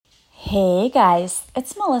Hey guys,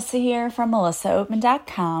 it's Melissa here from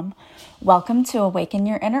melissaoatman.com. Welcome to Awaken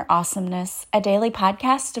Your Inner Awesomeness, a daily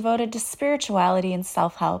podcast devoted to spirituality and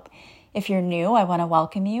self-help. If you're new, I want to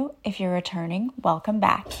welcome you. If you're returning, welcome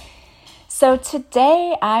back. So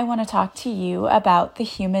today I want to talk to you about the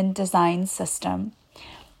human design system.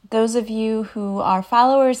 Those of you who are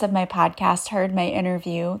followers of my podcast heard my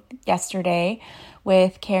interview yesterday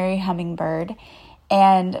with Carrie Hummingbird,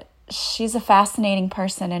 and she's a fascinating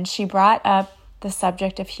person, and she brought up the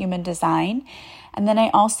subject of human design. And then I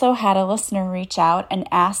also had a listener reach out and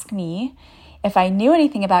ask me if I knew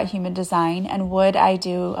anything about human design and would I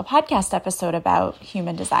do a podcast episode about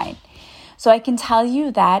human design. So I can tell you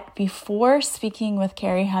that before speaking with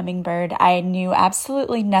Carrie Hummingbird, I knew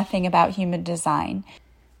absolutely nothing about human design.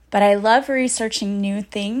 But I love researching new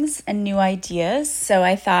things and new ideas, so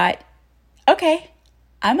I thought, okay,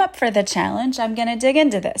 I'm up for the challenge. I'm going to dig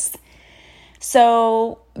into this.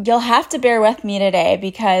 So you'll have to bear with me today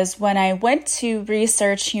because when I went to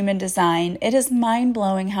research human design, it is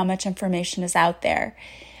mind-blowing how much information is out there.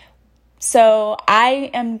 So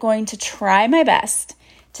I am going to try my best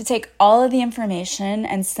to take all of the information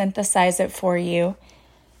and synthesize it for you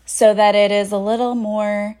so that it is a little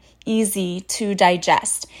more easy to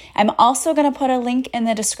digest. I'm also going to put a link in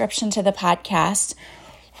the description to the podcast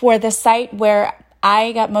for the site where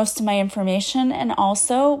I got most of my information and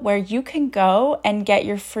also where you can go and get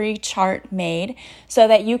your free chart made so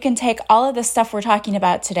that you can take all of the stuff we're talking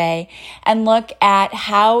about today and look at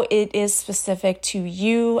how it is specific to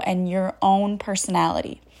you and your own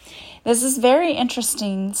personality. This is very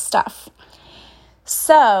interesting stuff.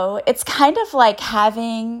 So it's kind of like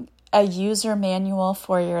having a user manual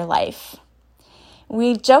for your life.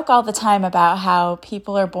 We joke all the time about how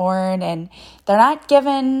people are born and they're not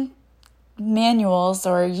given manuals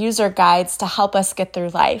or user guides to help us get through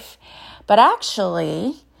life. But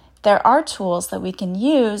actually, there are tools that we can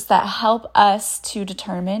use that help us to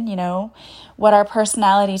determine, what our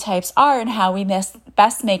personality types are and how we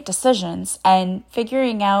best make decisions. And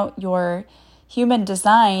figuring out your human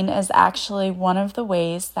design is actually one of the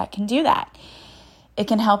ways that can do that. It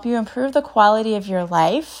can help you improve the quality of your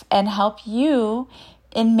life and help you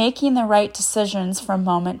in making the right decisions from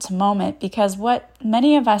moment to moment, because what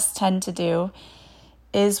many of us tend to do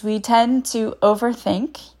is we tend to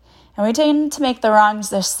overthink and we tend to make the wrong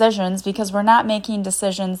decisions because we're not making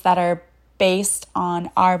decisions that are based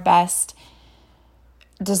on our best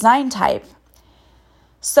design type.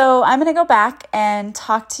 So I'm going to go back and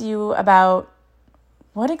talk to you about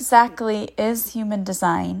what exactly is human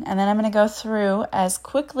design, and then I'm going to go through as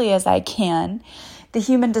quickly as I can the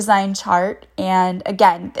human design chart. And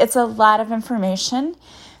again, it's a lot of information,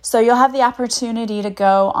 so you'll have the opportunity to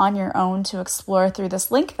go on your own to explore through this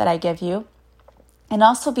link that I give you and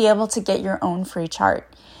also be able to get your own free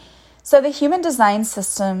chart. So the human design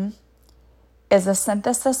system is a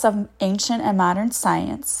synthesis of ancient and modern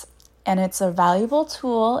science, and it's a valuable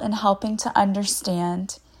tool in helping to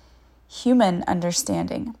understand human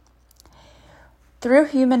understanding. Through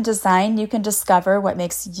human design, you can discover what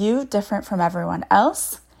makes you different from everyone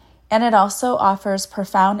else, and it also offers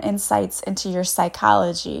profound insights into your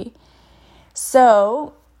psychology.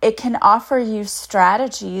 So it can offer you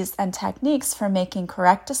strategies and techniques for making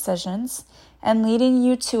correct decisions and leading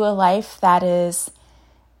you to a life that is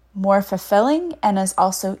more fulfilling and is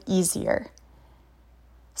also easier.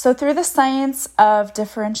 So through the science of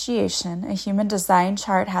differentiation, a human design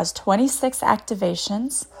chart has 26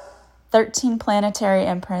 activations, 13 planetary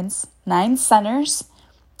imprints, 9 centers,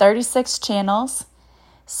 36 channels,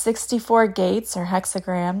 64 gates or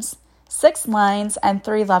hexagrams, 6 lines, and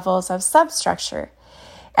 3 levels of substructure.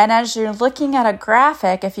 And as you're looking at a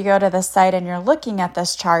graphic, if you go to the site and you're looking at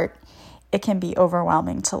this chart, it can be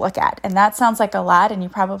overwhelming to look at. And that sounds like a lot, and you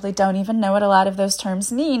probably don't even know what a lot of those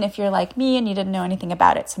terms mean if you're like me and you didn't know anything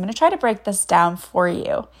about it. So I'm going to try to break this down for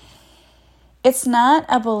you. It's not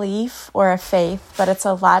a belief or a faith, but it's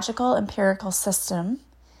a logical, empirical system,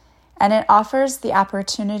 and it offers the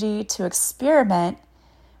opportunity to experiment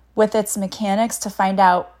with its mechanics to find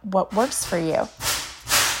out what works for you.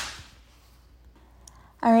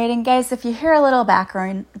 All right, and guys, if you hear a little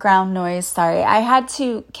background noise, sorry. I had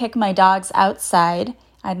to kick my dogs outside.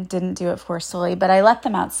 I didn't do it forcefully, but I let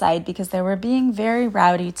them outside because they were being very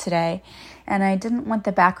rowdy today, and I didn't want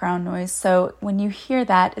the background noise. So when you hear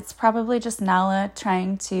that, it's probably just Nala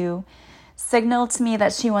trying to signal to me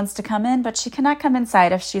that she wants to come in, but she cannot come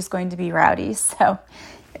inside if she's going to be rowdy. So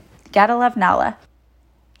gotta love Nala.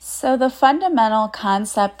 So the fundamental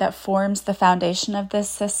concept that forms the foundation of this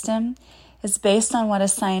system is based on what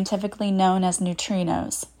is scientifically known as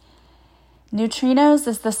neutrinos. Neutrinos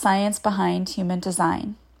is the science behind human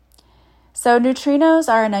design. So neutrinos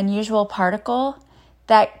are an unusual particle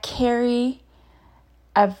that carry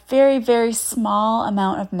a very, very small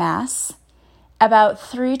amount of mass. About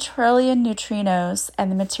 3 trillion neutrinos and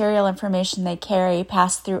the material information they carry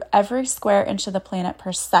pass through every square inch of the planet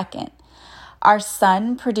per second. Our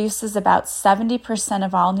sun produces about 70%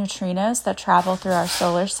 of all neutrinos that travel through our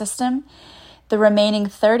solar system. The remaining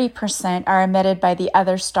 30% are emitted by the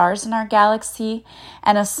other stars in our galaxy,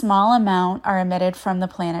 and a small amount are emitted from the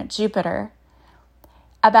planet Jupiter.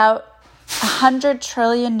 About 100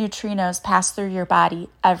 trillion neutrinos pass through your body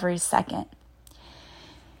every second.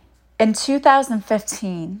 In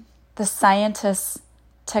 2015, the scientists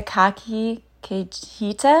Takaaki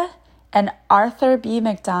Keihita and Arthur B.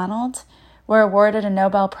 McDonald were awarded a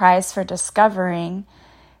Nobel Prize for discovering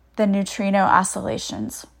the neutrino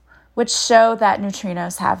oscillations, which show that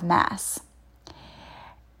neutrinos have mass.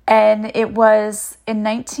 And it was in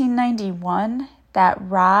 1991 that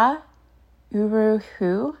Ra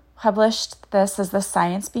Uru-Hu published this as the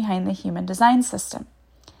science behind the human design system.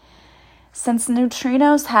 Since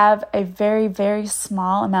neutrinos have a very, very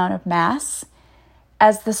small amount of mass,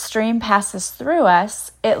 as the stream passes through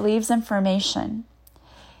us, it leaves information.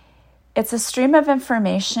 It's a stream of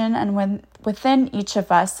information, and within each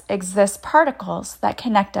of us exist particles that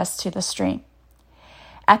connect us to the stream.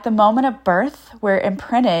 At the moment of birth, we're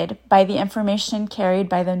imprinted by the information carried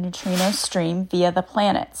by the neutrino stream via the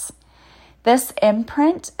planets. This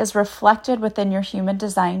imprint is reflected within your human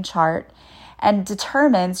design chart and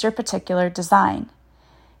determines your particular design.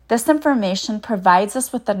 This information provides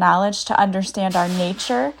us with the knowledge to understand our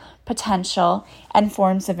nature, potential, and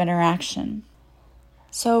forms of interaction.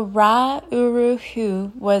 So Ra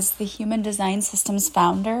Uru-Hu was the Human Design System's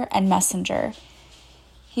founder and messenger.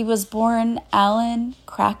 He was born Alan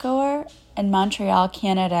Krakauer in Montreal,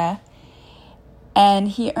 Canada, and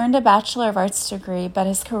he earned a Bachelor of Arts degree, but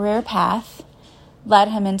his career path led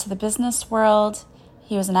him into the business world.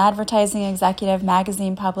 He was an advertising executive,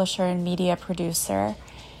 magazine publisher, and media producer.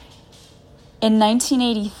 In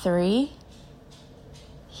 1983,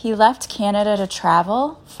 he left Canada to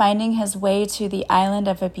travel, finding his way to the island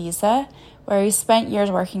of Ibiza, where he spent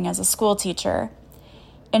years working as a school teacher.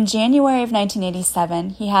 In January of 1987,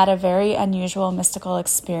 he had a very unusual mystical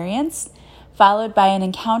experience, followed by an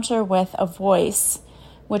encounter with a voice,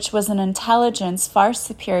 which was an intelligence far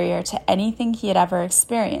superior to anything he had ever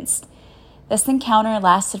experienced. This encounter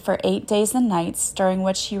lasted for 8 days and nights, during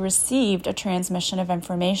which he received a transmission of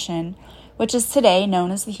information, which is today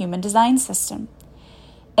known as the Human Design System.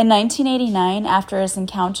 In 1989, after his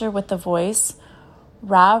encounter with the voice,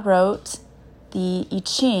 Ra wrote the I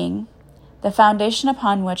Ching, the foundation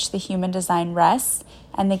upon which the human design rests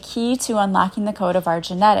and the key to unlocking the code of our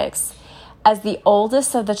genetics. As the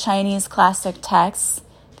oldest of the Chinese classic texts,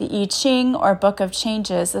 the I Ching, or Book of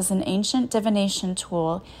Changes, is an ancient divination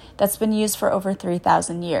tool that's been used for over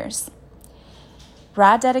 3,000 years.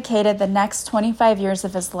 Ra dedicated the next 25 years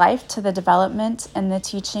of his life to the development and the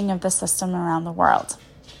teaching of the system around the world.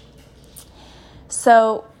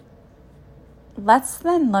 So let's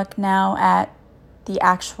then look now at the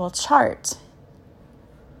actual chart.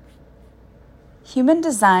 Human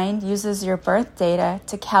Design uses your birth data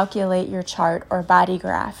to calculate your chart or body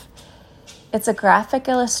graph. It's a graphic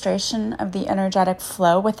illustration of the energetic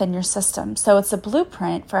flow within your system, so it's a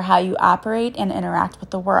blueprint for how you operate and interact with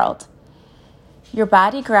the world. Your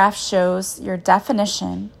body graph shows your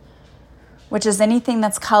definition, which is anything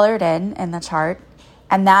that's colored in the chart,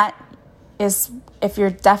 and that is, if your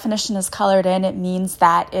definition is colored in, it means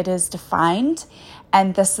that it is defined,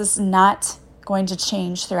 and this is not going to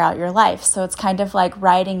change throughout your life. So it's kind of like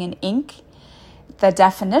writing in ink. The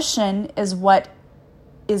definition is what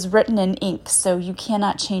is written in ink, so you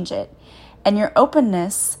cannot change it. And your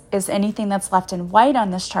openness is anything that's left in white on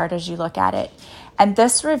this chart as you look at it. And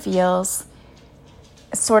this reveals,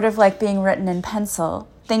 sort of like being written in pencil,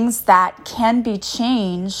 things that can be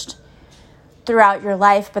changed throughout your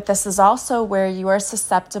life, but this is also where you are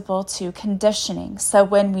susceptible to conditioning. So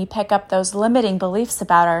when we pick up those limiting beliefs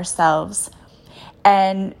about ourselves,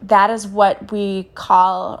 and that is what we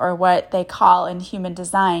call, or what they call in human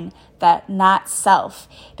design, that not self,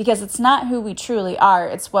 because it's not who we truly are,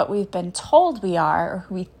 it's what we've been told we are, or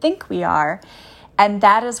who we think we are. And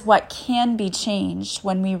that is what can be changed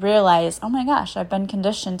when we realize, oh my gosh, I've been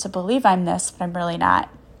conditioned to believe I'm this, but I'm really not.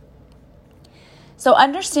 So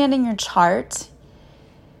understanding your chart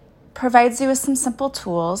provides you with some simple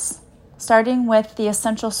tools, starting with the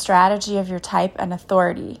essential strategy of your type and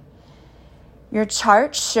authority. Your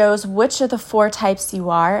chart shows which of the 4 types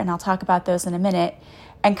you are, and I'll talk about those in a minute,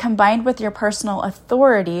 and combined with your personal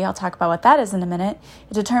authority, I'll talk about what that is in a minute,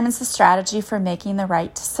 it determines the strategy for making the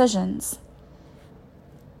right decisions.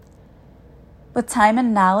 With time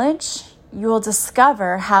and knowledge, you will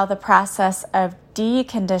discover how the process of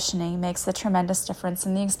deconditioning makes a tremendous difference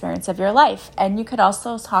in the experience of your life. And you could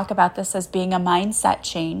also talk about this as being a mindset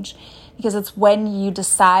change, because it's when you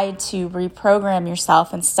decide to reprogram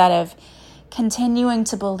yourself instead of continuing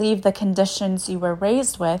to believe the conditions you were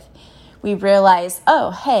raised with, we realize,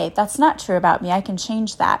 oh, hey, that's not true about me. I can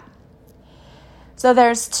change that. So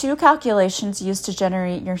there's 2 calculations used to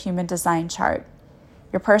generate your human design chart.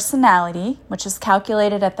 Your personality, which is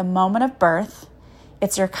calculated at the moment of birth.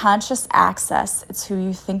 It's your conscious access. It's who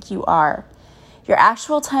you think you are. Your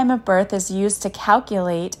actual time of birth is used to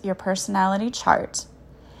calculate your personality chart.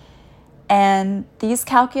 And these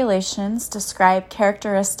calculations describe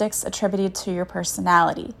characteristics attributed to your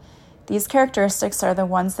personality. These characteristics are the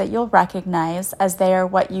ones that you'll recognize, as they are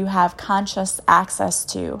what you have conscious access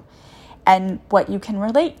to and what you can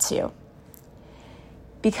relate to.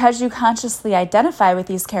 Because you consciously identify with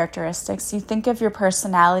these characteristics, you think of your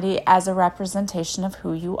personality as a representation of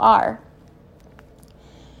who you are.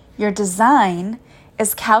 Your design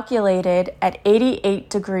is calculated at 88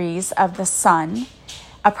 degrees of the sun,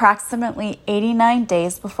 approximately 89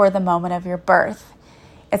 days before the moment of your birth.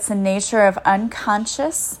 It's the nature of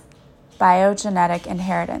unconscious biogenetic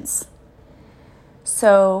inheritance.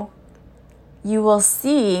 So you will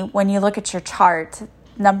see when you look at your chart,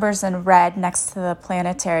 numbers in red next to the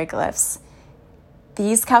planetary glyphs.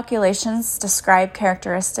 These calculations describe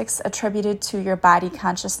characteristics attributed to your body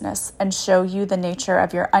consciousness and show you the nature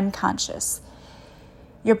of your unconscious.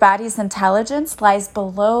 Your body's intelligence lies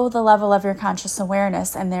below the level of your conscious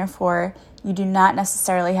awareness, and therefore you do not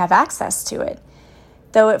necessarily have access to it.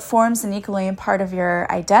 Though it forms an equally part of your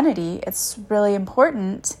identity, it's really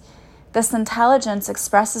important. This intelligence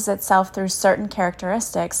expresses itself through certain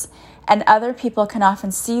characteristics, and other people can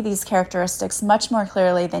often see these characteristics much more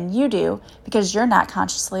clearly than you do because you're not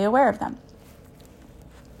consciously aware of them.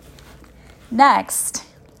 Next,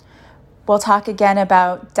 we'll talk again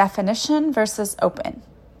about definition versus open.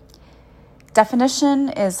 Definition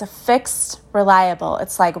is fixed, reliable.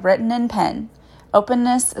 It's like written in pen.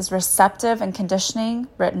 Openness is receptive and conditioning,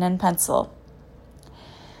 written in pencil.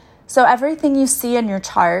 So everything you see in your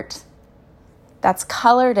chart that's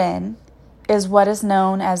colored in is what is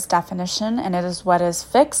known as definition, and it is what is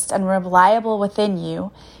fixed and reliable within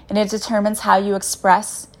you, and it determines how you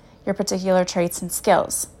express your particular traits and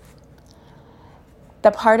skills.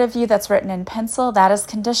 The part of you that's written in pencil, that is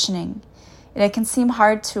conditioning. And it can seem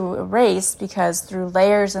hard to erase because through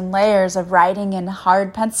layers and layers of writing in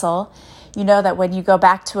hard pencil, you know that when you go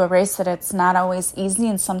back to erase it, it's not always easy,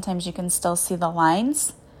 and sometimes you can still see the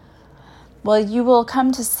lines. Well, you will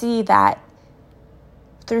come to see that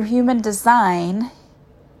through human design,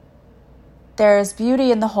 there is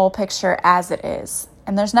beauty in the whole picture as it is.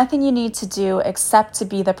 And there's nothing you need to do except to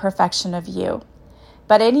be the perfection of you.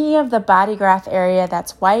 But any of the body graph area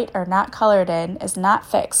that's white or not colored in is not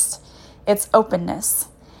fixed. It's openness.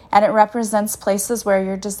 And it represents places where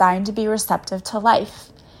you're designed to be receptive to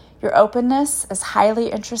life. Your openness is highly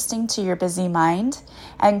interesting to your busy mind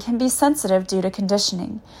and can be sensitive due to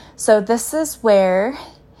conditioning. So this is where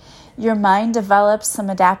your mind develops some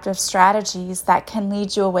adaptive strategies that can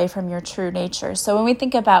lead you away from your true nature. So when we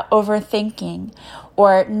think about overthinking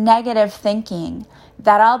or negative thinking,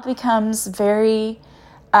 that all becomes very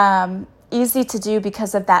easy to do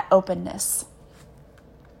because of that openness.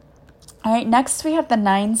 All right, next we have the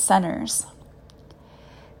 9 centers.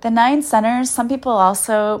 The 9 centers, some people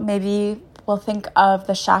also maybe will think of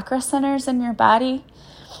the chakra centers in your body.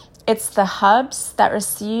 It's the hubs that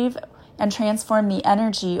receive and transform the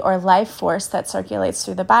energy or life force that circulates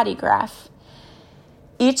through the body graph.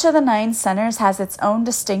 Each of the 9 centers has its own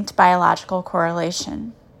distinct biological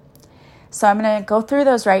correlation. So I'm going to go through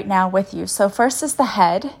those right now with you. So first is the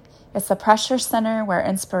head. It's the pressure center where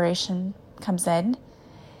inspiration comes in.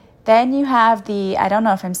 Then you have the, I don't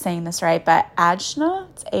know if I'm saying this right, but Ajna,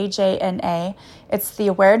 it's A-J-N-A. It's the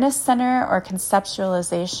awareness center or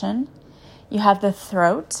conceptualization. You have the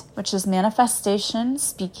throat, which is manifestation,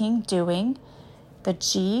 speaking, doing. The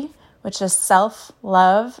G, which is self,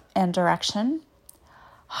 love, and direction.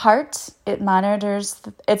 Heart, it monitors,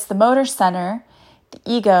 it's the motor center, the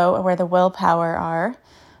ego, where the willpower are.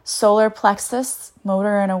 Solar plexus,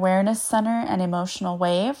 motor and awareness center, and emotional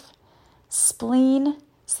wave. Spleen,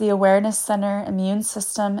 it's the awareness center, immune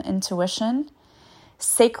system, intuition.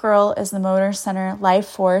 Sacral is the motor center, life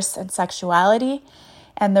force, and sexuality.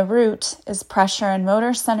 And the root is pressure and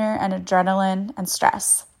motor center and adrenaline and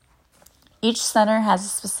stress. Each center has a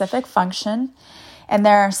specific function, and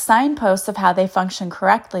there are signposts of how they function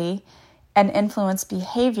correctly and influence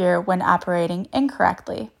behavior when operating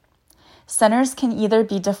incorrectly. Centers can either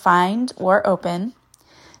be defined or open,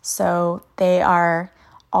 so they are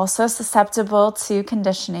also susceptible to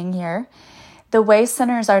conditioning here. The way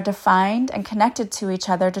centers are defined and connected to each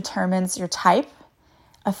other determines your type,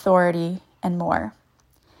 authority, and more.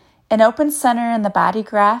 An open center in the body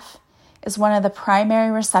graph is one of the primary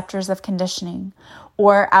receptors of conditioning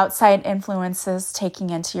or outside influences taking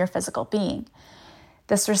into your physical being.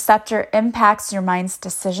 This receptor impacts your mind's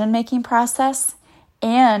decision-making process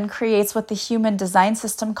and creates what the human design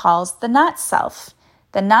system calls the not self.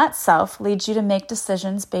 The not self leads you to make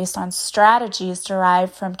decisions based on strategies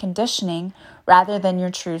derived from conditioning rather than your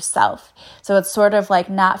true self. So it's sort of like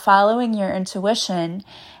not following your intuition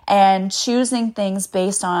and choosing things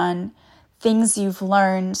based on things you've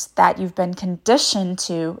learned that you've been conditioned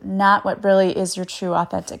to, not what really is your true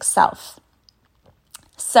authentic self.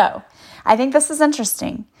 So I think this is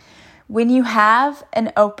interesting. When you have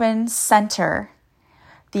an open center,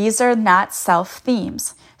 these are not self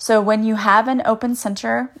themes. So when you have an open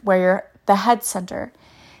center where you're the head center,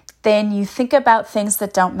 then you think about things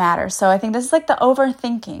that don't matter. So I think this is like the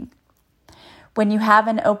overthinking. When you have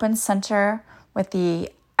an open center with the,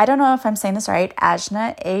 I don't know if I'm saying this right,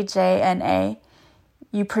 ajna, A-J-N-A,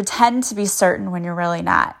 you pretend to be certain when you're really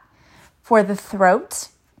not. For the throat,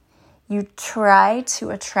 you try to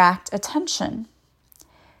attract attention.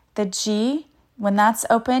 The G, when that's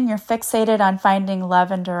open, you're fixated on finding love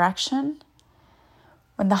and direction.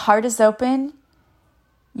 When the heart is open,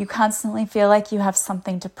 you constantly feel like you have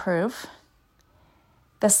something to prove.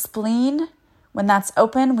 The spleen, when that's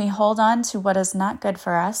open, we hold on to what is not good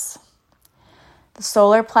for us. The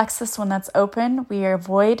solar plexus, when that's open, we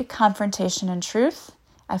avoid confrontation and truth.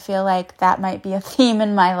 I feel like that might be a theme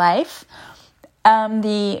in my life.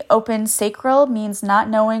 The open sacral means not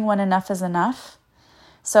knowing when enough is enough.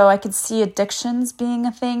 So I could see addictions being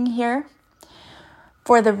a thing here.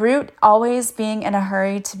 For the root, always being in a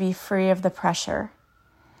hurry to be free of the pressure.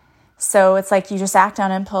 So it's like you just act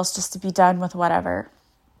on impulse just to be done with whatever.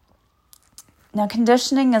 Now,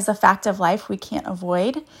 conditioning is a fact of life we can't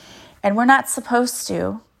avoid, and we're not supposed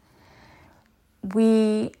to.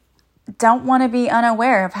 We don't want to be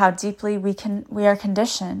unaware of how deeply we are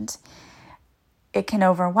conditioned. It can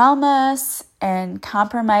overwhelm us and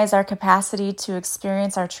compromise our capacity to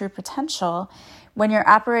experience our true potential. When you're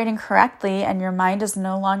operating correctly and your mind is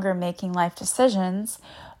no longer making life decisions,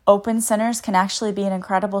 open centers can actually be an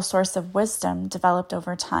incredible source of wisdom developed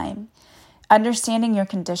over time. Understanding your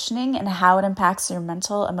conditioning and how it impacts your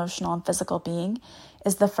mental, emotional, and physical being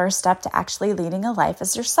is the first step to actually leading a life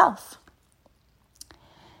as yourself.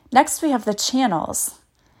 Next, we have the channels.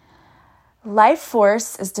 Life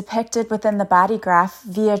force is depicted within the body graph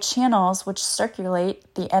via channels which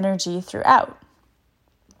circulate the energy throughout.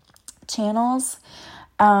 Channels,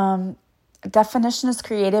 definition is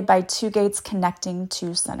created by two gates connecting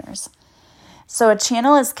two centers. So a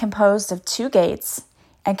channel is composed of two gates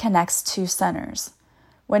and connects two centers.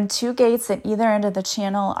 When two gates at either end of the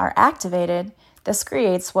channel are activated, this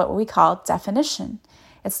creates what we call definition.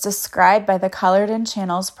 It's described by the colored-in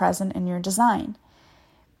channels present in your design.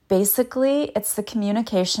 Basically, it's the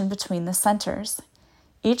communication between the centers.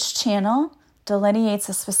 Each channel delineates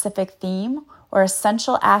a specific theme or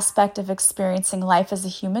essential aspect of experiencing life as a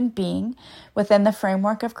human being within the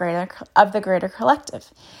framework of the greater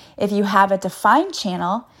collective. If you have a defined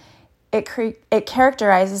channel, it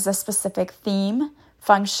characterizes a specific theme,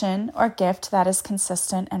 function, or gift that is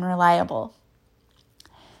consistent and reliable.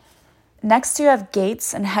 Next, you have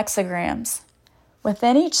gates and hexagrams.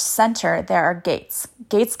 Within each center, there are gates.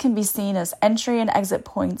 Gates can be seen as entry and exit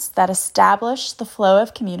points that establish the flow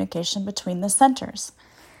of communication between the centers.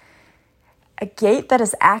 A gate that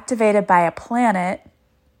is activated by a planet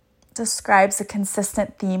describes a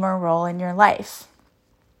consistent theme or role in your life.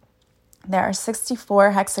 There are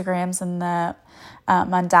 64 hexagrams in the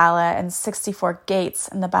mandala and 64 gates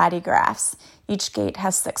in the body graphs. Each gate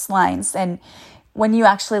has 6 lines. And when you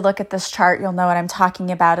actually look at this chart, you'll know what I'm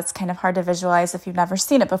talking about. It's kind of hard to visualize if you've never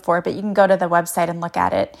seen it before, but you can go to the website and look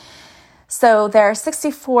at it. So there are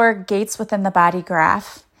 64 gates within the body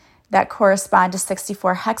graph that correspond to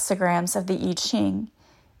 64 hexagrams of the I Ching.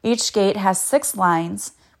 Each gate has 6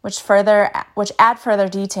 lines, which add further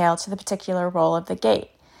detail to the particular role of the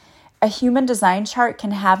gate. A human design chart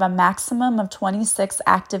can have a maximum of 26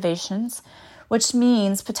 activations, which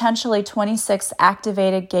means potentially 26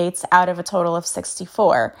 activated gates out of a total of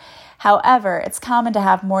 64. However, it's common to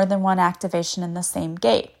have more than one activation in the same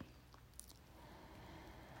gate.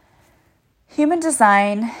 Human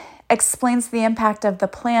design explains the impact of the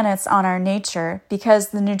planets on our nature because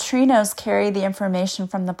the neutrinos carry the information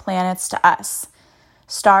from the planets to us.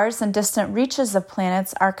 Stars and distant reaches of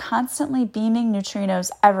planets are constantly beaming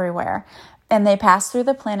neutrinos everywhere, and they pass through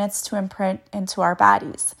the planets to imprint into our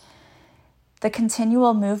bodies. The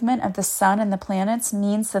continual movement of the sun and the planets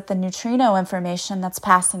means that the neutrino information that's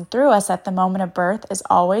passing through us at the moment of birth is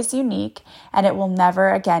always unique, and it will never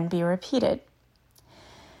again be repeated.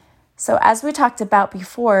 So as we talked about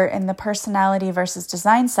before in the personality versus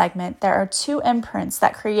design segment, there are two imprints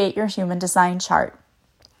that create your human design chart: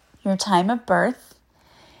 your time of birth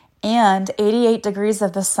and 88 degrees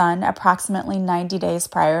of the sun approximately 90 days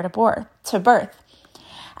prior to birth.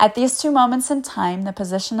 At these two moments in time, the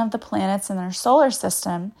position of the planets in our solar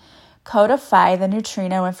system codify the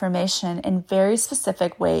neutrino information in very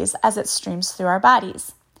specific ways as it streams through our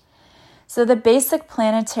bodies. So the basic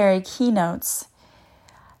planetary keynotes: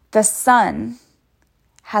 the sun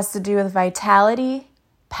has to do with vitality,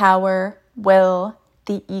 power, will,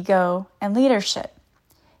 the ego, and leadership.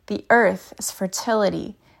 The earth is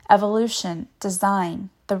fertility, evolution, design,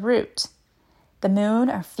 the root. The moon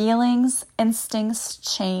are feelings, instincts,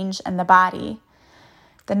 change, and the body.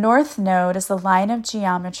 The north node is the line of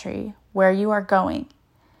geometry, where you are going.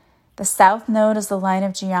 The south node is the line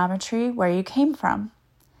of geometry, where you came from.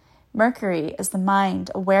 Mercury is the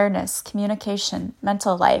mind, awareness, communication,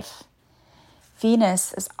 mental life.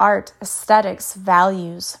 Venus is art, aesthetics,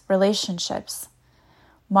 values, relationships.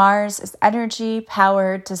 Mars is energy,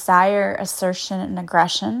 power, desire, assertion, and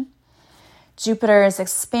aggression. Jupiter is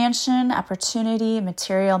expansion, opportunity,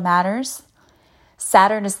 material matters.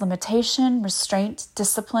 Saturn is limitation, restraint,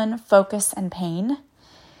 discipline, focus, and pain.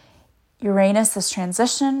 Uranus is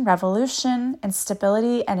transition, revolution,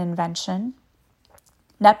 instability, and invention.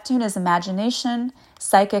 Neptune is imagination,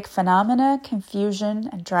 psychic phenomena, confusion,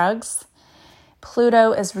 and drugs.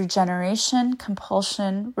 Pluto is regeneration,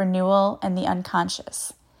 compulsion, renewal, and the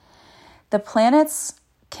unconscious. The planets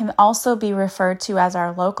can also be referred to as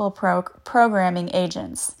our local programming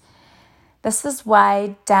agents. This is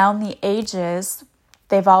why down the ages,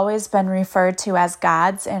 they've always been referred to as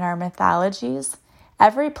gods in our mythologies.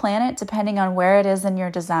 Every planet, depending on where it is in your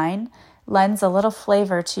design, lends a little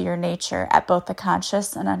flavor to your nature at both the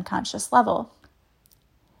conscious and unconscious level.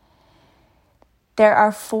 There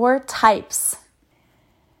are 4 types.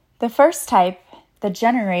 The first type, the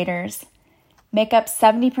generators, make up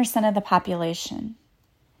 70% of the population.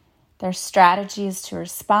 Their strategy is to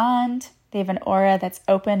respond. They have an aura that's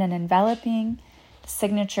open and enveloping. The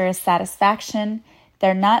signature is satisfaction.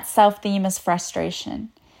 Their not self-theme is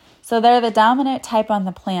frustration. So they're the dominant type on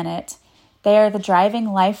the planet. They are the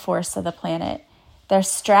driving life force of the planet. Their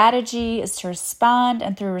strategy is to respond,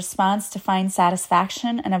 and through response to find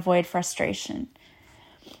satisfaction and avoid frustration.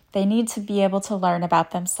 They need to be able to learn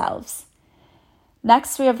about themselves.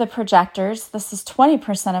 Next, we have the projectors. This is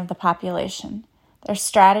 20% of the population. Their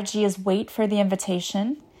strategy is wait for the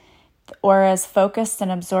invitation. The aura is focused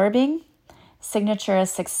and absorbing. Signature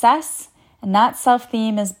is success. And not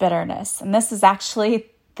self-theme is bitterness. And this is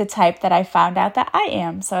actually the type that I found out that I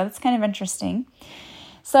am. So that's kind of interesting.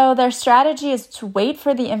 So their strategy is to wait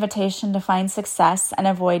for the invitation to find success and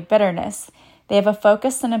avoid bitterness. They have a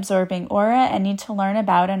focused and absorbing aura and need to learn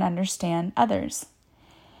about and understand others.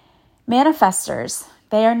 Manifestors.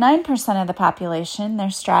 They are 9% of the population. Their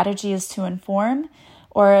strategy is to inform.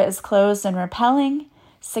 Aura is closed and repelling.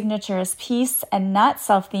 Signature is peace, and not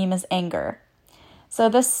self-theme is anger. So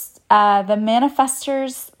the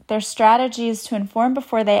manifestors, their strategy is to inform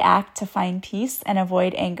before they act, to find peace and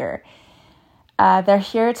avoid anger. They're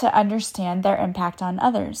here to understand their impact on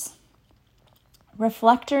others.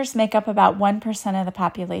 Reflectors make up about 1% of the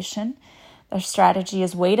population. Their strategy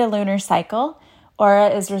is wait a lunar cycle. Aura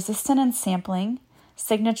is resistant and sampling.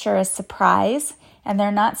 Signature is surprise, and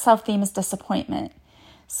their not self-theme is disappointment.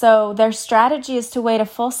 So their strategy is to wait a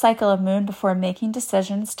full cycle of moon before making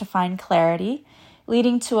decisions to find clarity,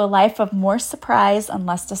 leading to a life of more surprise and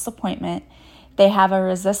less disappointment. They have a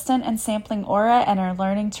resistant and sampling aura and are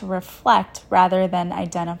learning to reflect rather than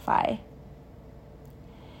identify.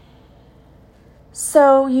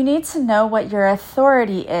 So you need to know what your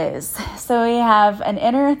authority is. So we have an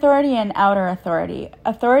inner authority and outer authority.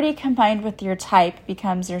 Authority combined with your type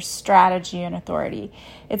becomes your strategy and authority.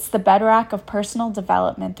 It's the bedrock of personal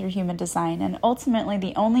development through human design, and ultimately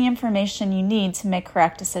the only information you need to make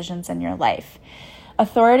correct decisions in your life.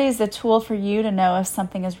 Authority is a tool for you to know if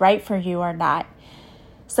something is right for you or not.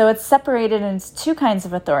 So it's separated into 2 kinds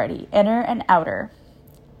of authority, inner and outer.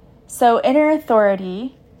 So inner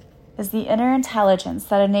authority is the inner intelligence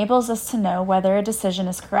that enables us to know whether a decision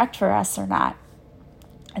is correct for us or not.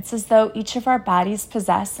 It's as though each of our bodies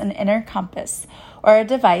possess an inner compass or a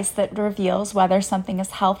device that reveals whether something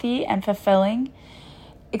is healthy and fulfilling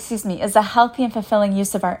is a healthy and fulfilling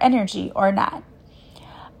use of our energy or not.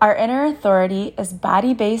 Our inner authority is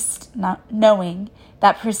body-based knowing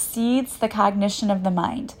that precedes the cognition of the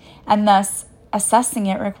mind, and thus assessing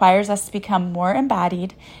it requires us to become more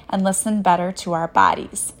embodied and listen better to our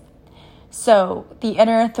bodies. So the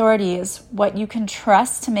inner authority is what you can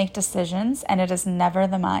trust to make decisions, and it is never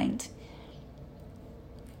the mind.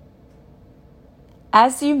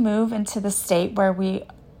 As you move into the state where we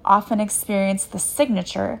often experience the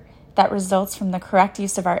signature that results from the correct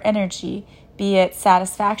use of our energy, be it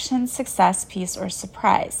satisfaction, success, peace, or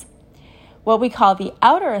surprise. What we call the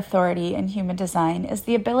outer authority in human design is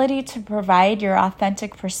the ability to provide your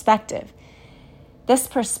authentic perspective. This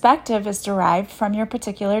perspective is derived from your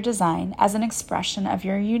particular design as an expression of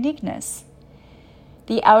your uniqueness.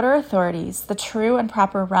 The outer authorities, the true and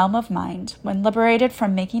proper realm of mind, when liberated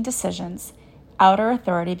from making decisions, outer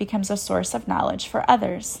authority becomes a source of knowledge for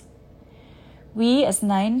others. We, as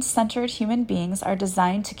nine-centered human beings, are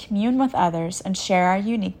designed to commune with others and share our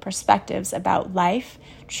unique perspectives about life,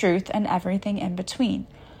 truth, and everything in between.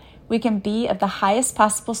 We can be of the highest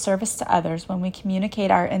possible service to others when we communicate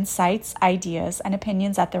our insights, ideas, and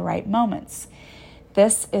opinions at the right moments.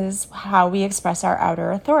 This is how we express our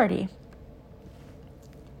outer authority.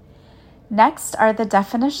 Next are the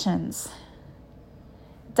definitions.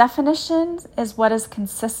 Definitions is what is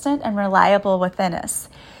consistent and reliable within us.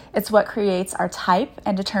 It's what creates our type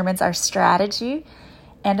and determines our strategy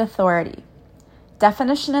and authority.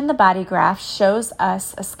 Definition in the body graph shows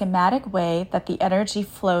us a schematic way that the energy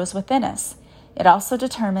flows within us. It also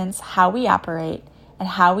determines how we operate and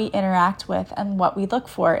how we interact with and what we look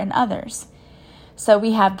for in others. So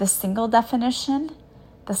we have the single definition,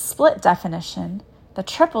 the split definition, the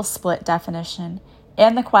triple split definition,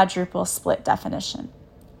 and the quadruple split definition.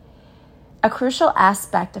 A crucial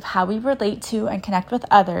aspect of how we relate to and connect with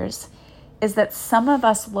others is that some of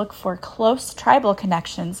us look for close tribal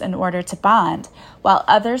connections in order to bond, while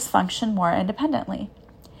others function more independently.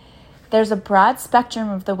 There's a broad spectrum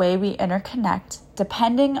of the way we interconnect,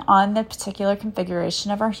 depending on the particular configuration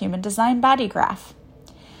of our human design body graph.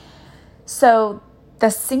 So the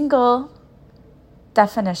single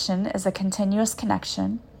definition is a continuous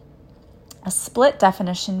connection. A split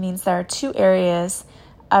definition means there are two areas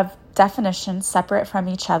of definition separate from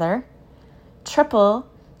each other. Triple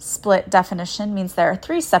split definition means there are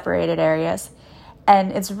three separated areas,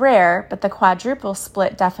 and it's rare, but the quadruple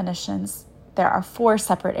split definitions, there are four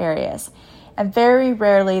separate areas, and very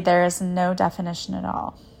rarely there is no definition at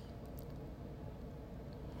all.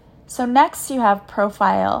 So next you have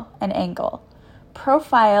profile and angle.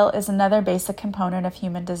 Profile is another basic component of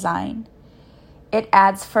human design. It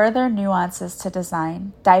adds further nuances to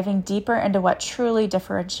design, diving deeper into what truly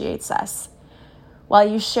differentiates us. While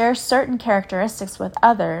you share certain characteristics with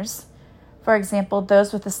others, for example,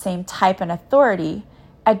 those with the same type and authority,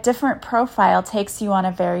 a different profile takes you on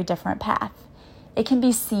a very different path. It can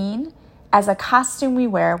be seen as a costume we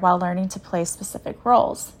wear while learning to play specific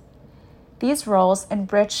roles. These roles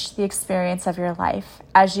enrich the experience of your life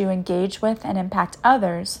as you engage with and impact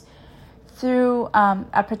others through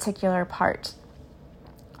a particular part.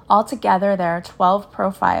 Altogether, there are 12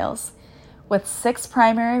 profiles, with 6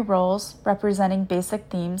 primary roles representing basic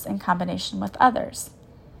themes in combination with others.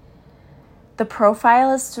 The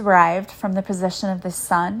profile is derived from the position of the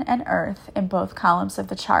Sun and Earth in both columns of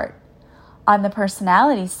the chart. On the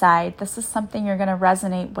personality side, this is something you're going to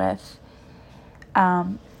resonate with.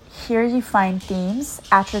 Here you find themes,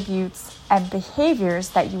 attributes, and behaviors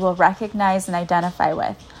that you will recognize and identify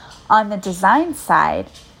with. On the design side,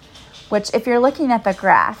 which if you're looking at the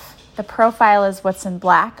graph, the profile is what's in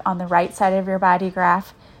black on the right side of your body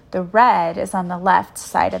graph. The red is on the left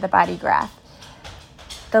side of the body graph.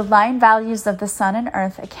 The line values of the Sun and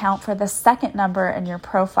Earth account for the second number in your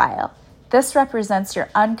profile. This represents your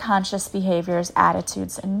unconscious behaviors,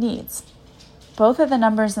 attitudes, and needs. Both of the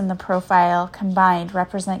numbers in the profile combined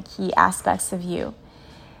represent key aspects of you.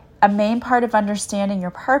 A main part of understanding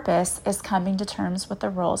your purpose is coming to terms with the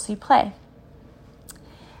roles you play.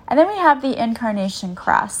 And then we have the incarnation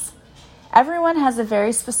cross. Everyone has a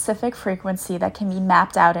very specific frequency that can be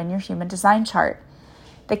mapped out in your human design chart.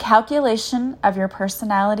 The calculation of your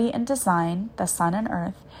personality and design, the Sun and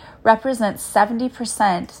Earth, represents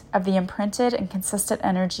 70% of the imprinted and consistent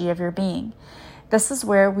energy of your being. This is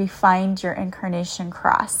where we find your incarnation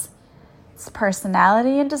cross. It's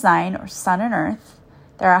personality and design, or Sun and Earth.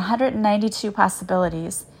 There are 192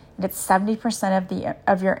 possibilities, and it's 70%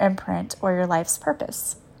 of your imprint or your life's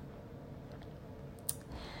purpose.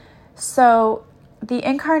 So the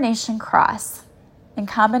incarnation cross, in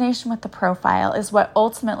combination with the profile, is what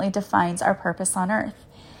ultimately defines our purpose on Earth.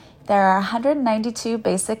 There are 192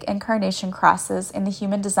 basic incarnation crosses in the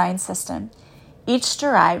human design system, each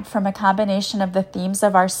derived from a combination of the themes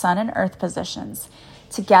of our sun and earth positions.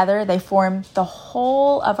 Together, they form the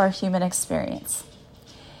whole of our human experience.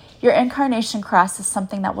 Your incarnation cross is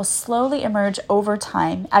something that will slowly emerge over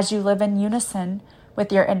time as you live in unison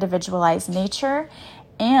with your individualized nature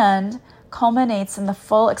and culminates in the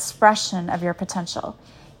full expression of your potential.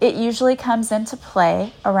 It usually comes into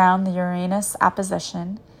play around the Uranus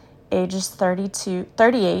opposition, ages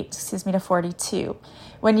 38 to 42,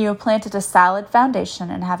 when you have planted a solid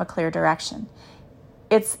foundation and have a clear direction.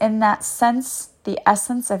 It's in that sense the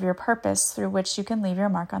essence of your purpose through which you can leave your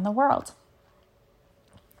mark on the world.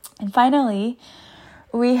 And finally,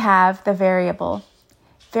 we have the variable.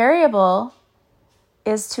 Variable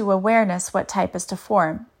is to awareness what type is to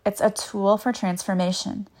form. It's a tool for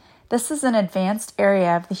transformation. This is an advanced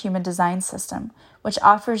area of the human design system, which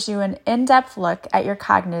offers you an in-depth look at your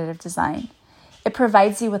cognitive design. It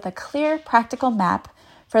provides you with a clear, practical map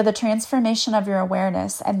for the transformation of your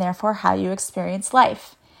awareness and therefore how you experience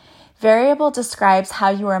life. Variable describes how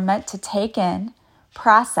you are meant to take in,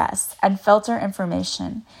 process, and filter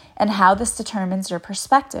information, and how this determines your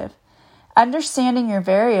perspective. Understanding your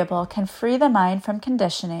variable can free the mind from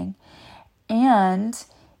conditioning, and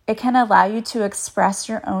it can allow you to express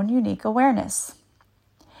your own unique awareness.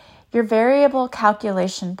 Your variable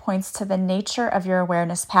calculation points to the nature of your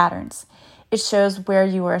awareness patterns. It shows where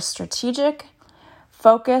you are strategic,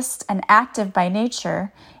 focused, and active by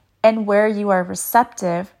nature, and where you are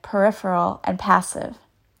receptive, peripheral, and passive.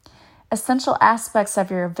 Essential aspects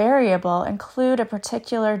of your variable include a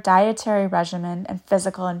particular dietary regimen and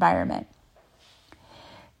physical environment.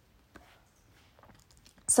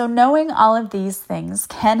 So knowing all of these things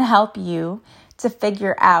can help you to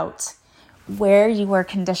figure out where you are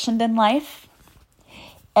conditioned in life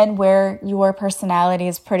and where your personality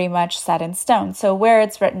is pretty much set in stone. So where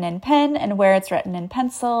it's written in pen and where it's written in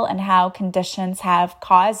pencil, and how conditions have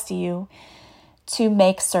caused you to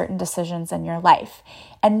make certain decisions in your life.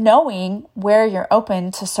 And knowing where you're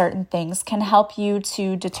open to certain things can help you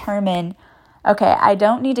to determine, okay, I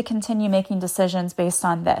don't need to continue making decisions based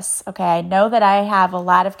on this. Okay, I know that I have a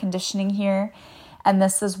lot of conditioning here, and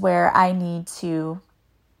this is where I need to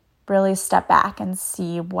really step back and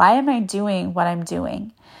see, why am I doing what I'm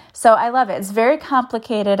doing? So I love it. It's very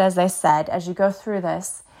complicated, as I said. As you go through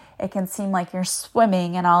this, it can seem like you're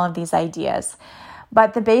swimming in all of these ideas.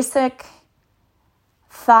 But the basic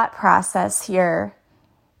thought process here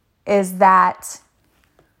is that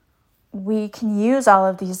we can use all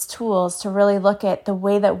of these tools to really look at the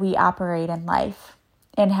way that we operate in life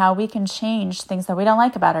and how we can change things that we don't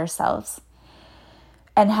like about ourselves,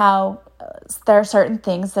 and how there are certain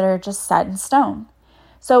things that are just set in stone.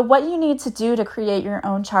 So what you need to do to create your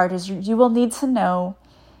own chart is you will need to know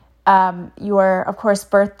your, of course,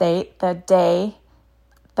 birth date, the day,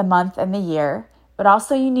 the month, and the year, but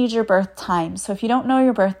also you need your birth time. So if you don't know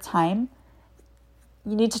your birth time,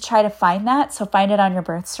 you need to try to find that. So find it on your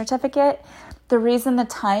birth certificate. The reason the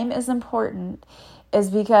time is important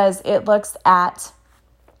is because it looks at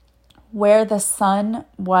where the sun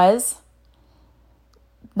was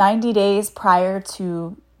 90 days prior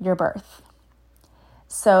to your birth.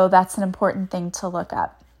 So that's an important thing to look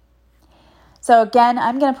up. So again,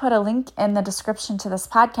 I'm going to put a link in the description to this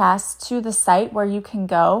podcast to the site where you can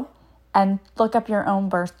go and look up your own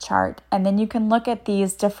birth chart. And then you can look at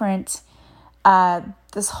these different,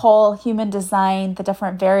 this whole human design, the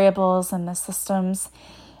different variables and the systems.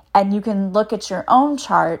 And you can look at your own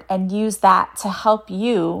chart and use that to help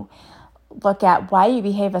you look at why you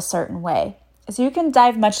behave a certain way. So you can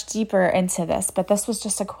dive much deeper into this, but this was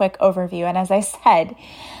just a quick overview. And as I said,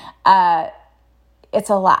 it's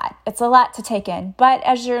a lot. It's a lot to take in. But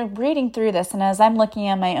as you're reading through this, and as I'm looking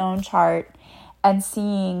at my own chart and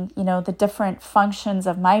seeing, the different functions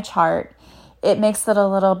of my chart, it makes it a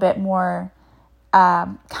little bit more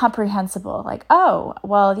comprehensible. Like, oh,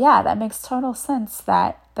 well, yeah, that makes total sense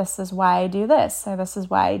that this is why I do this, or this is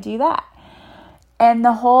why I do that. And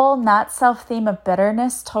the whole not self theme of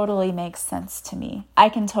bitterness totally makes sense to me. I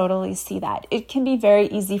can totally see that. It can be very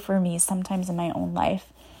easy for me sometimes in my own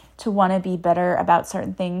life to want to be bitter about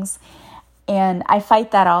certain things. And I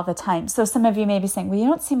fight that all the time. So some of you may be saying, well, you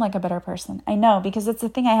don't seem like a bitter person. I know, because it's a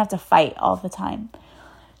thing I have to fight all the time.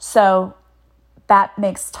 So that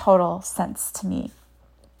makes total sense to me.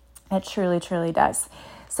 It truly, truly does.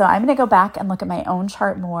 So I'm going to go back and look at my own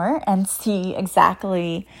chart more and see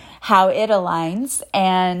exactly how it aligns.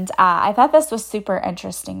 And I thought this was super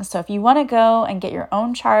interesting. So if you want to go and get your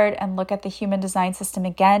own chart and look at the human design system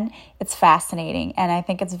again, it's fascinating. And I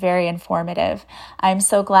think it's very informative. I'm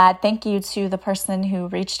so glad. Thank you to the person who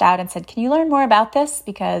reached out and said, can you learn more about this?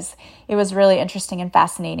 Because it was really interesting and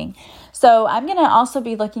fascinating. So I'm going to also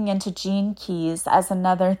be looking into gene keys as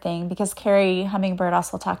another thing, because Carrie Hummingbird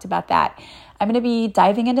also talked about that. I'm going to be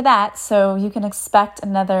diving into that, so you can expect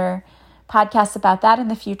another podcast about that in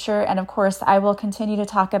the future. And of course, I will continue to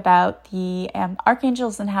talk about the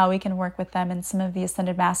archangels and how we can work with them and some of the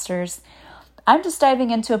ascended masters. I'm just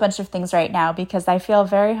diving into a bunch of things right now because I feel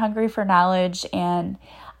very hungry for knowledge, and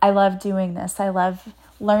I love doing this. I love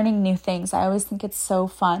learning new things. I always think it's so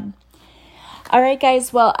fun. All right,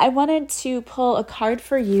 guys. Well, I wanted to pull a card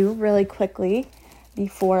for you really quickly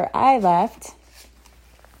before I left.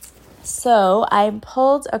 So I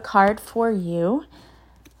pulled a card for you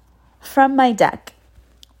from my deck,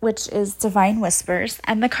 which is Divine Whispers.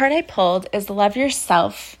 And the card I pulled is Love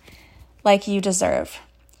Yourself Like You Deserve.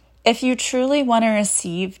 If you truly want to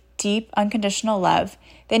receive deep, unconditional love,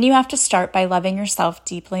 then you have to start by loving yourself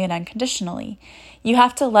deeply and unconditionally. You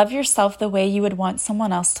have to love yourself the way you would want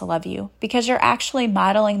someone else to love you, because you're actually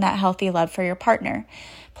modeling that healthy love for your partner.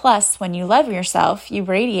 Plus, when you love yourself, you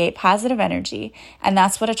radiate positive energy, and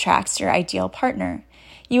that's what attracts your ideal partner.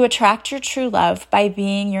 You attract your true love by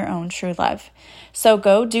being your own true love. So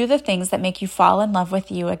go do the things that make you fall in love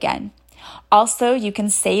with you again. Also, you can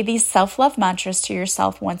say these self-love mantras to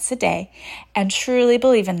yourself once a day and truly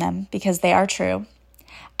believe in them because they are true.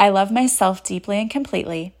 I love myself deeply and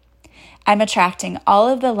completely. I'm attracting all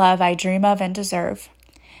of the love I dream of and deserve.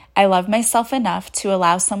 I love myself enough to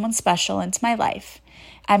allow someone special into my life.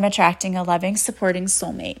 I'm attracting a loving, supporting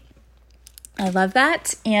soulmate. I love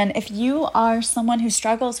that. And if you are someone who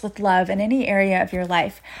struggles with love in any area of your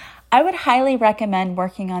life, I would highly recommend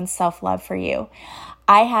working on self-love for you.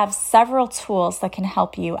 I have several tools that can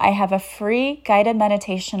help you. I have a free guided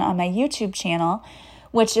meditation on my YouTube channel,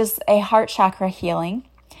 which is a heart chakra healing.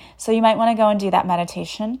 So you might want to go and do that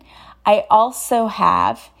meditation. I also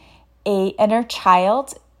have a inner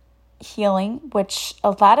child healing, which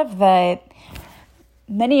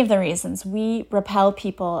many of the reasons we repel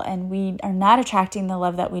people and we are not attracting the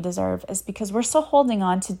love that we deserve is because we're still holding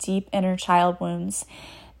on to deep inner child wounds.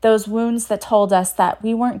 Those wounds that told us that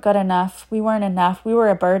we weren't good enough, we weren't enough, we were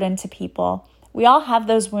a burden to people. We all have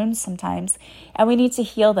those wounds sometimes, and we need to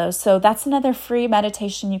heal those. So that's another free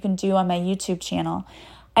meditation you can do on my YouTube channel.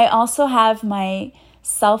 I also have my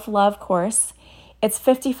self-love course. It's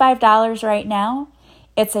 $55 right now.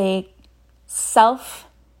 It's a self-taught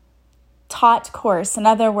course. In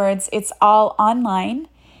other words, it's all online.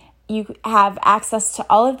 You have access to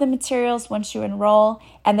all of the materials once you enroll,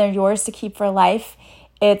 and they're yours to keep for life.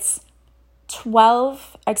 It's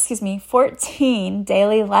 14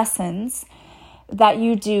 daily lessons that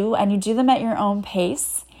you do, and you do them at your own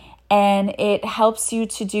pace. And it helps you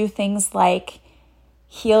to do things like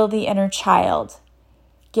heal the inner child,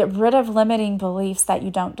 get rid of limiting beliefs that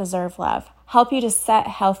you don't deserve love, help you to set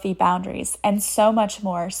healthy boundaries, and so much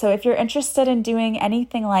more. So if you're interested in doing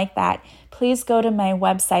anything like that, please go to my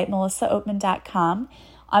website, melissaoatman.com.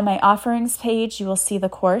 On my offerings page, you will see the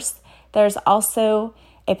course. There's also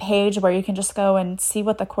a page where you can just go and see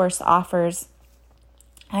what the course offers.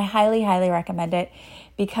 I highly, highly recommend it,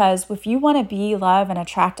 because if you want to be love and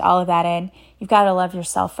attract all of that in, you've got to love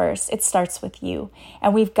yourself first. It starts with you.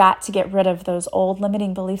 And we've got to get rid of those old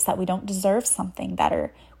limiting beliefs that we don't deserve something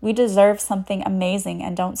better. We deserve something amazing,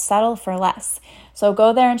 and don't settle for less. So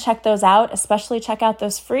go there and check those out, especially check out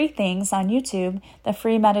those free things on YouTube, the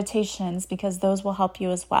free meditations, because those will help you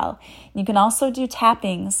as well. You can also do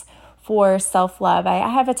tappings for self-love. I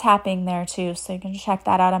have a tapping there too, so you can check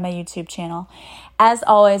that out on my YouTube channel. As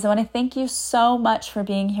always, I want to thank you so much for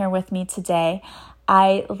being here with me today.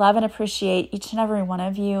 I love and appreciate each and every one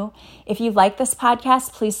of you. If you like this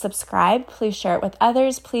podcast, please subscribe. Please share it with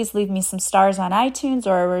others. Please leave me some stars on iTunes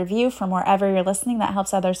or a review from wherever you're listening. That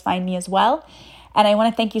helps others find me as well. And I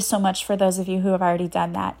want to thank you so much for those of you who have already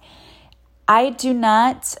done that. I do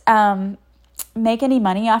not make any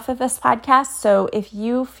money off of this podcast. So if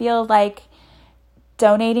you feel like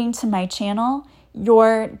donating to my channel,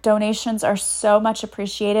 your donations are so much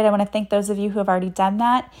appreciated. I want to thank those of you who have already done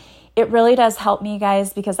that. It really does help me,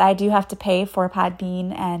 guys, because I do have to pay for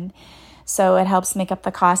Podbean, and so it helps make up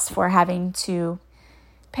the cost for having to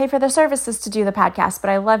pay for the services to do the podcast, but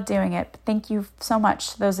I love doing it. Thank you so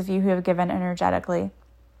much, those of you who have given energetically.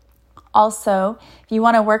 Also, if you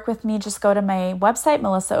want to work with me, just go to my website,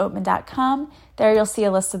 melissaoatman.com. There you'll see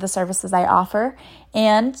a list of the services I offer.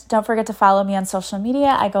 And don't forget to follow me on social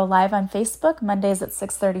media. I go live on Facebook Mondays at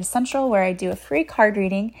 6:30 Central, where I do a free card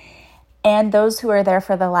reading. And those who are there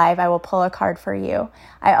for the live, I will pull a card for you.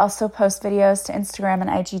 I also post videos to Instagram and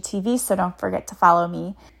IGTV, so don't forget to follow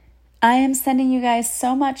me. I am sending you guys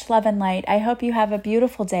so much love and light. I hope you have a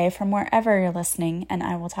beautiful day from wherever you're listening, and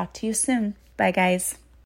I will talk to you soon. Bye, guys.